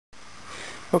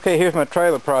Okay, here's my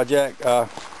trailer project. I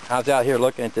was out here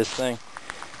looking at this thing.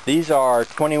 These are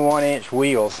 21-inch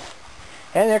wheels,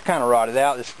 and they're kind of rotted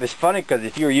out. It's funny because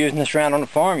if you were using this around on the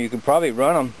farm, you could probably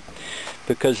run them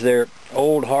because they're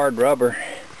old hard rubber.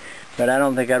 But I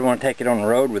don't think I'd want to take it on the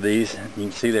road with these. You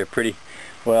can see they're pretty,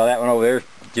 well, that one over there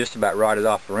just about rotted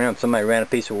off the rim. Somebody ran a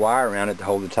piece of wire around it to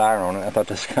hold the tire on it. I thought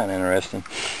that's kind of interesting.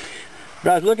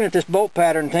 But I was looking at this bolt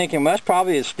pattern thinking, well, that's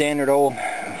probably a standard old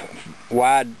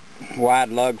wide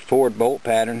lug Ford bolt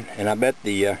pattern, and I bet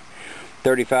the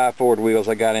 35 Ford wheels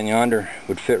I got in yonder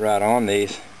would fit right on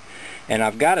these. And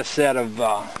I've got a set of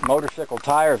motorcycle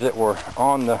tires that were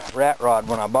on the rat rod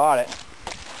when I bought it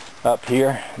up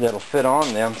here that'll fit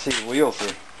on them. See, the wheels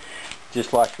are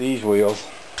just like these wheels,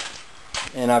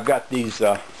 and I've got these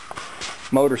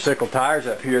motorcycle tires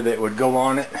up here that would go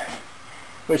on it,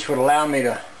 which would allow me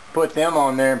to put them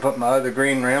on there and put my other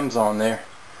green rims on there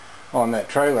on that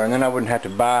trailer, and then I wouldn't have to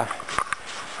buy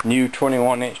new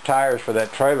 21-inch tires for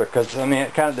that trailer, because I mean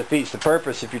it kind of defeats the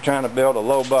purpose if you're trying to build a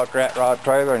low buck rat rod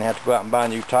trailer and you have to go out and buy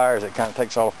new tires. It kind of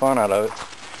takes all the fun out of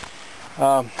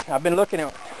it. I've been looking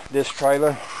at this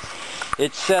trailer.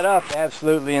 It's set up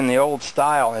absolutely in the old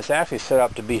style. It's actually set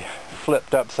up to be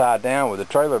flipped upside down with a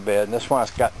trailer bed, and that's why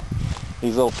it's got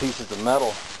these little pieces of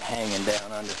metal hanging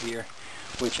down under here,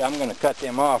 which I'm going to cut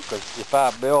them off, because if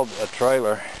I build a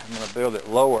trailer, I'm going to build it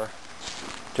lower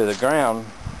to the ground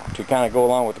to kind of go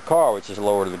along with the car, which is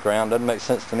lower to the ground. Doesn't make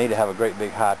sense to me to have a great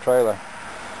big high trailer.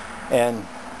 And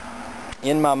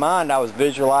in my mind I was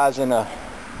visualizing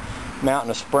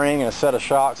mounting a spring and a set of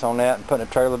shocks on that and putting a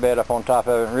trailer bed up on top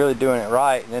of it and really doing it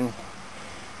right. And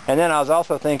then I was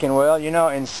also thinking, well, you know,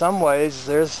 in some ways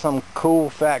there's some cool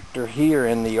factor here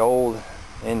in the old,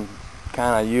 in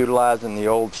kind of utilizing the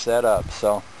old setup.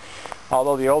 So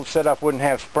although the old setup wouldn't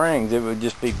have springs, it would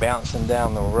just be bouncing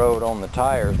down the road on the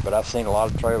tires, but I've seen a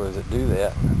lot of trailers that do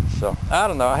that. So I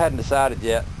don't know, I hadn't decided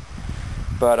yet,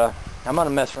 but I'm going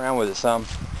to mess around with it some.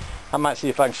 I might see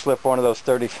if I can slip one of those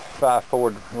 35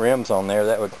 Ford rims on there.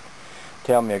 That would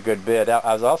tell me a good bit.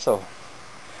 I was also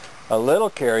a little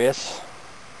curious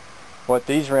what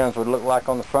these rims would look like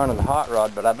on the front of the hot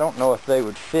rod, but I don't know if they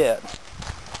would fit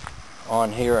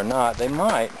on here or not. They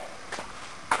might.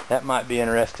 That might be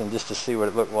interesting just to see what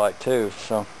it looked like too.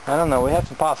 So I don't know, we have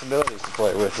some possibilities to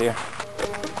play with here.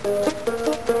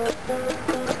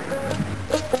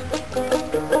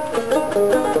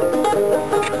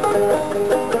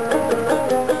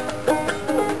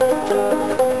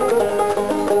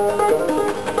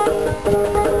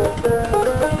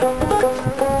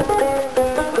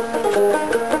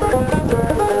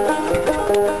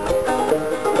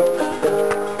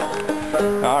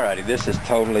 Alrighty, this is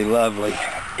totally lovely.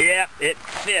 Yeah, it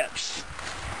fits.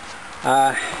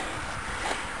 I'm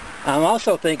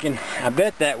also thinking, I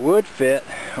bet that would fit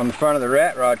on the front of the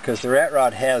rat rod, because the rat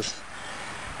rod has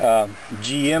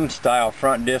GM style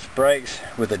front disc brakes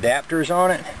with adapters on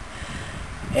it,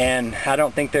 and I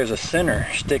don't think there's a center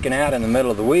sticking out in the middle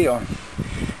of the wheel.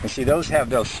 And see, those have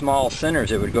those small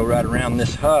centers that would go right around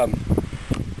this hub,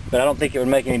 but I don't think it would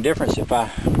make any difference if I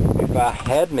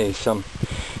had me some.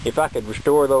 If I could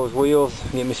restore those wheels,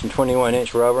 give me some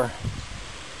 21-inch rubber,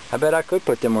 I bet I could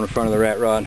put them on the front of the rat rod.